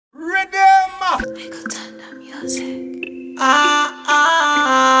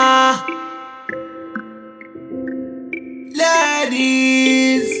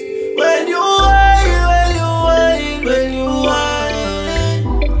Ladies, when you whine, when you whine, when you whine,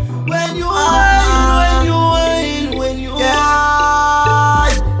 when you whine, when you whine, when you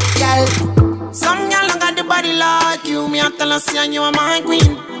whine, girl. Some girl don't got the body like you. Me I tell her, say you are my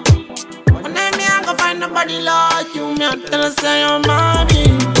queen. When I go find nobody like you, me I tell her, say you're my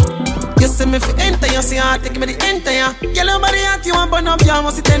queen. You see me fi enter, you see I take me the entire. Girl, nobody at you and burn up, you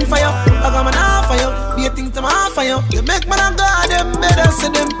must see 10 fire. I got my half fire, be a thing to my half fire. You make me a god, them better say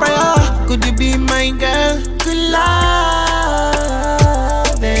them prayer. Could you be my girl? Good love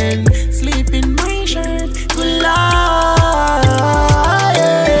and sleep in my shirt. Good love,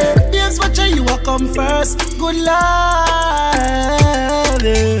 yeah. Yes, watch you a come first. Good love,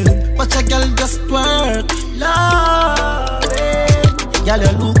 yeah. Watch a girl just work. Love, yeah. Girl,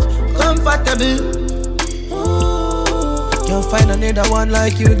 you look comfortable. Ooh, can't find another one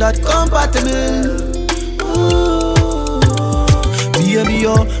like you that compatible. Ooh, baby,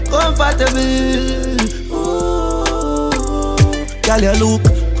 you're comfortable. Ooh, girl, you look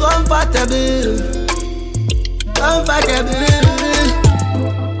comfortable. Comfortable.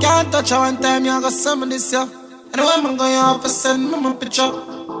 Can't touch her one time, you got some of this, yeah. And when I'm going off, I send me my picture.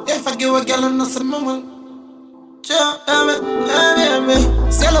 If I give a girl another moment.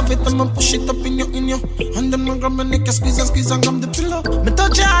 Say love it, I'ma push it up in you. And then my grab my neck, squeeze and grab the pillow. Me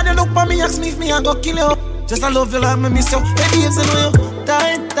touch your heart and look for me, ask me if me I go kill you. Just I love you like me miss you. Baby, if I know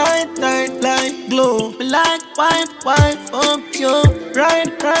you tight like glow. Me like wipe up you.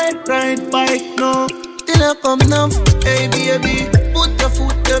 Ride bike now. Till you come now. Hey baby, put your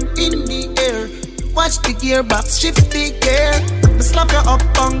foot them in the air. Watch the gearbox, shift the gear. Me slap you up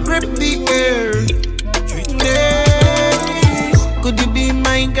and grip the air. Could you be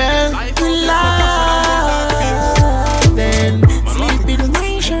my girl? Good love and sleep in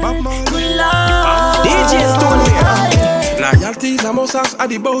my shirt. Good love. DJ Stone. Loyalty is a must have at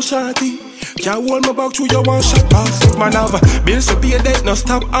the bow shorty. Can't hold my back to your one shot pass. Man have bills to pay, debt no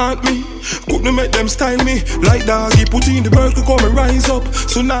stop at me. Couldn't make them style me like doggy. Put in the work to come and rise up.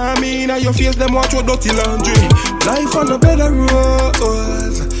 Tsunami in your face, them watch your dirty laundry. Life on a better road.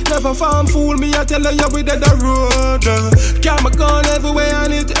 Never found fool me, I tell her you with the road. Carry my gun everywhere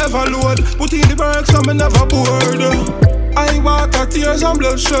and it ever load. Put in the work so me never bored. I walk out tears and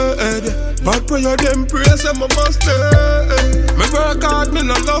bloodshed. Bad prayer them praise and my mustard. Me work hard, me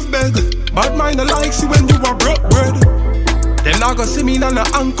no love beg. Bad mind I like see when you are broke bread. Them not gonna see me in a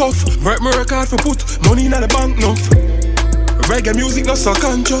handcuff. Work hard for put money in the bank enough. Reggae music not so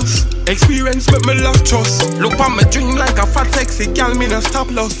conscious. Experience make me lock trust. Look on my dream like a fat sexy gal, me no stop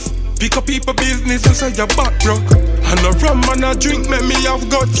loss. Pick up people business and say your back broke. And a rum and a drink make me have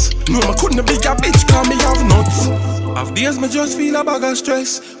guts. No, I couldn't be a bitch, call me have nuts. Half days me just feel a bag of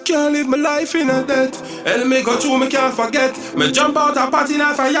stress. Can't live my life in a debt. Hell me go through, me can't forget. Me jump out a party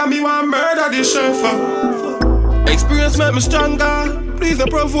in fire, me want murder the chef. Experience make me stronger. Please don't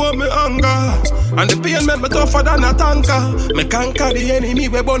provoke me hunger. And the pain make me tougher than a tanker. Me conquer the enemy,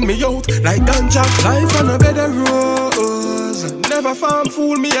 we burn me out like ganja. Life on a better rose. Never found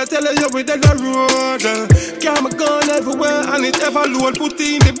fool me, I tell you we dead the road. Carry my gun everywhere and it ever load. Put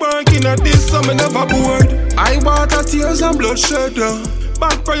in the bank in a this, so me never bored. I water tears and bloodshed.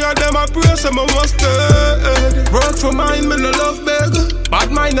 Bad prayer, them I pray, so me must stay. Work for mine, me no love beg.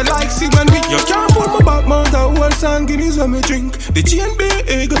 Bad mind, I like see when we. You can't pull my back, mount a whole sand, guineas when me drink. The chain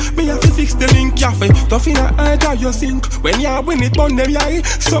big, me have to fix the link. Cafe, tough in a eye, that you sink. When you win it, burn them, yeah,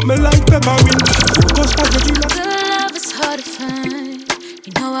 something like peppermint. Focus, package, good love is hard to find.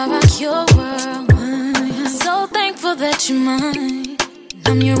 You know I rock your world. I'm so thankful that you're mine.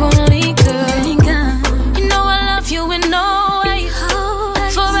 I'm your only girl. You know I love you in no way.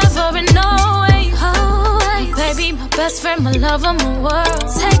 Forever in no way. Baby, my best friend, my lover, my world.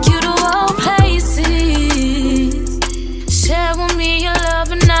 Take you to all places. Share with me your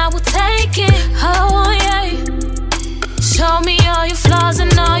love and I will take it. Oh yeah. Show me all your flaws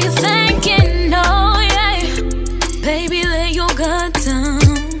and all your thinking. Oh yeah. Baby, lay your gun down.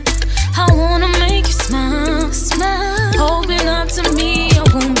 I wanna make you smile. Open up to me, I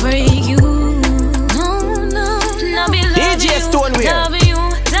won't break you. No. And I'll be loving you, loving you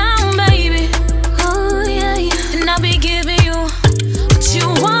down, baby. Oh yeah. And I'll be giving you what you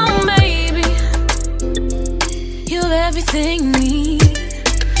want, baby. You're everything you need.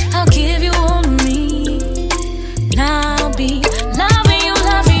 I'll give you all of me. And I'll be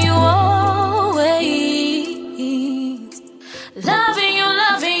loving you always. Loving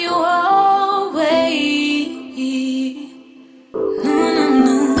you always.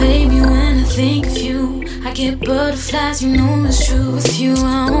 No. Baby, when I think of you, I get butterflies, you know it's true. With you,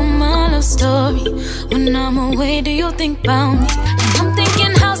 I want my love story. When I'm away, do you think about me? And I'm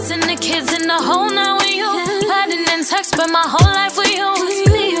thinking house and the kids and the whole night with you. Writing in text, but my whole life with you.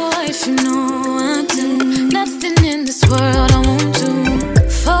 To be your wife, you know I do. Nothing in this world I won't do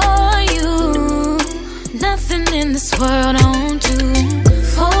for you. Nothing in this world I won't do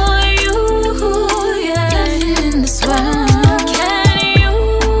for you. Yeah. Nothing in this world.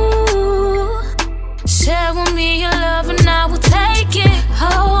 Share with me your love and I will take it.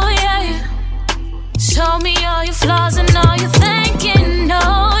 Oh yeah. Show me all your flaws and all your thinking.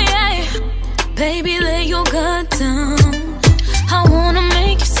 Oh yeah. Baby, lay your guard down. I wanna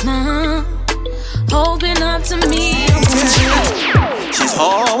make you smile. Open up to me. She's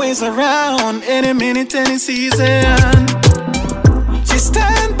always around, any minute, any season. She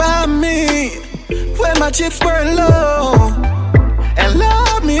stand by me when my chips were low, and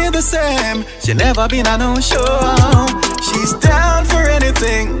love me the same. She never been a no-show. She's down for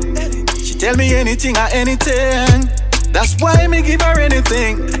anything. She tell me anything or anything. That's why me give her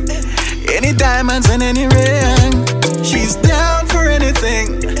anything. Any diamonds and any ring. She's down for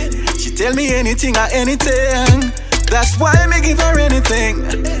anything. She tell me anything or anything. That's why me give her anything.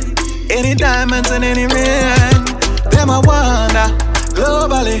 Any diamonds and any ring. Them I wonder,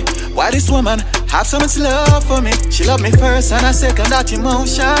 globally, why this woman have so much love for me. She love me first and I second that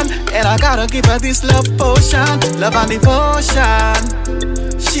emotion. And I gotta give her this love potion. Love and devotion.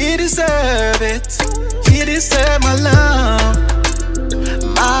 She deserve it. She deserve my love.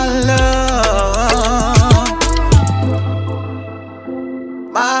 My love.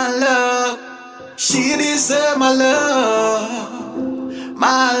 My love. She deserve my love.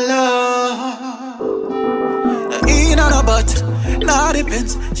 My love. Ain't on a but. Now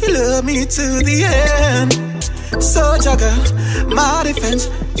depends, she love me to the end. Soldier girl, my defense,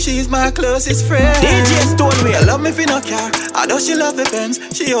 she's my closest friend. DJ told me I love me for no care. I know she love the Benz,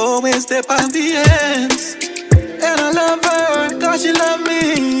 she always step on the ends. And I love her, cause she love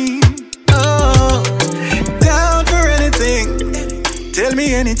me. Oh, down for anything. Tell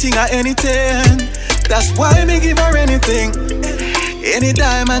me anything or anything. That's why me give her anything. Any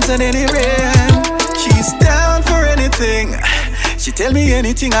diamonds and any ring. She's down for anything. She tell me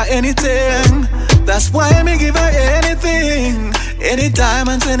anything or anything. That's why me give her anything. Any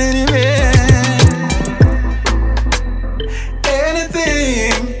diamonds and any ring.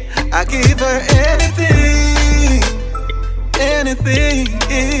 Anything. I give her anything. Anything.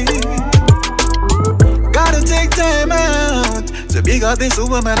 Gotta take time out to big up this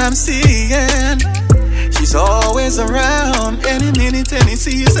woman I'm seeing. She's always around, any minute, any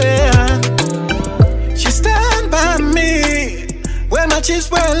season. She stand by me when my chips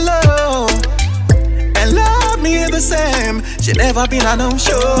were low, and love me the same. She never been a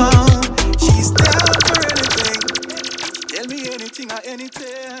no-show. She's down for anything. She tell me anything or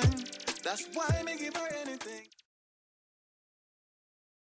anything. That's why me give her anything.